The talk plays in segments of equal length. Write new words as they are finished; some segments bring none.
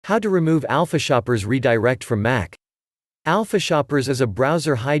How to remove Alphashoppers redirect from Mac. Alphashoppers is a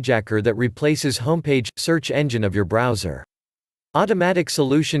browser hijacker that replaces homepage search engine of your browser. Automatic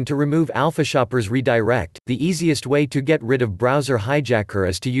solution to remove Alphashoppers redirect. The easiest way to get rid of browser hijacker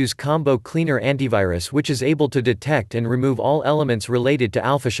is to use Combo Cleaner antivirus, which is able to detect and remove all elements related to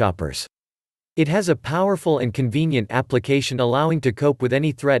Alphashoppers. It has a powerful and convenient application allowing to cope with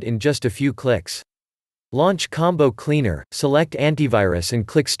any threat in just a few clicks. Launch Combo Cleaner, select Antivirus and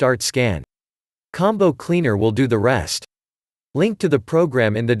click Start Scan. Combo Cleaner will do the rest. Link to the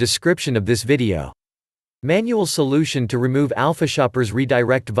program in the description of this video. Manual solution to remove Alphashoppers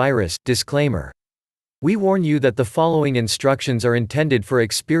redirect virus. Disclaimer. We warn you that the following instructions are intended for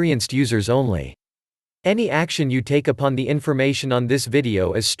experienced users only. Any action you take upon the information on this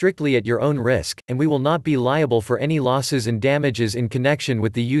video is strictly at your own risk, and we will not be liable for any losses and damages in connection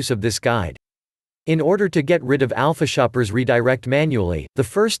with the use of this guide. In order to get rid of Alphashoppers redirect manually, the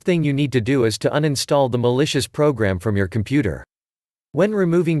first thing you need to do is to uninstall the malicious program from your computer. When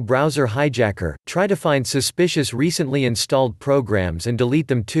removing browser hijacker, try to find suspicious recently installed programs and delete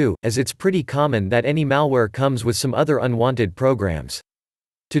them too, as it's pretty common that any malware comes with some other unwanted programs.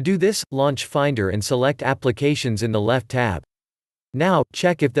 To do this, launch Finder and select Applications in the left tab. Now,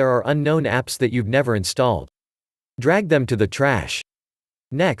 check if there are unknown apps that you've never installed. Drag them to the trash.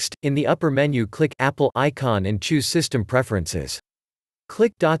 Next, in the upper menu click Apple icon and choose System Preferences.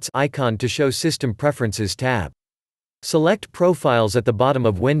 Click Dots icon to show System Preferences tab. Select Profiles at the bottom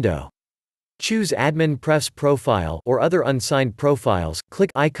of window. Choose Admin Prefs Profile or other unsigned profiles,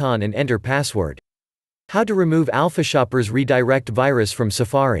 click icon and enter password. How to remove Alphashoppers redirect virus from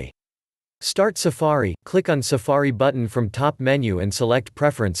Safari. Start Safari, click on Safari button from top menu and select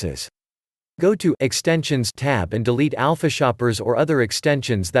Preferences. Go to Extensions tab and delete Alphashoppers or other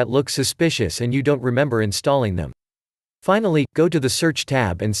extensions that look suspicious and you don't remember installing them. Finally, go to the Search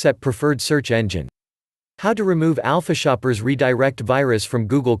tab and set Preferred Search Engine. How to remove Alphashoppers redirect virus from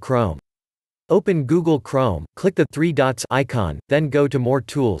Google Chrome. Open Google Chrome, click the three dots icon, then go to More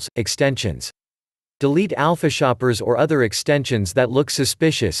Tools, Extensions. Delete Alphashoppers or other extensions that look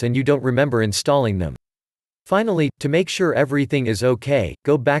suspicious and you don't remember installing them. Finally, to make sure everything is okay,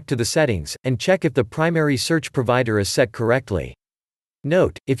 go back to the settings, and check if the primary search provider is set correctly.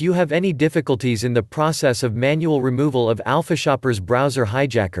 Note, if you have any difficulties in the process of manual removal of Alphashoppers browser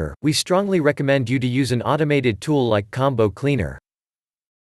hijacker, we strongly recommend you to use an automated tool like Combo Cleaner.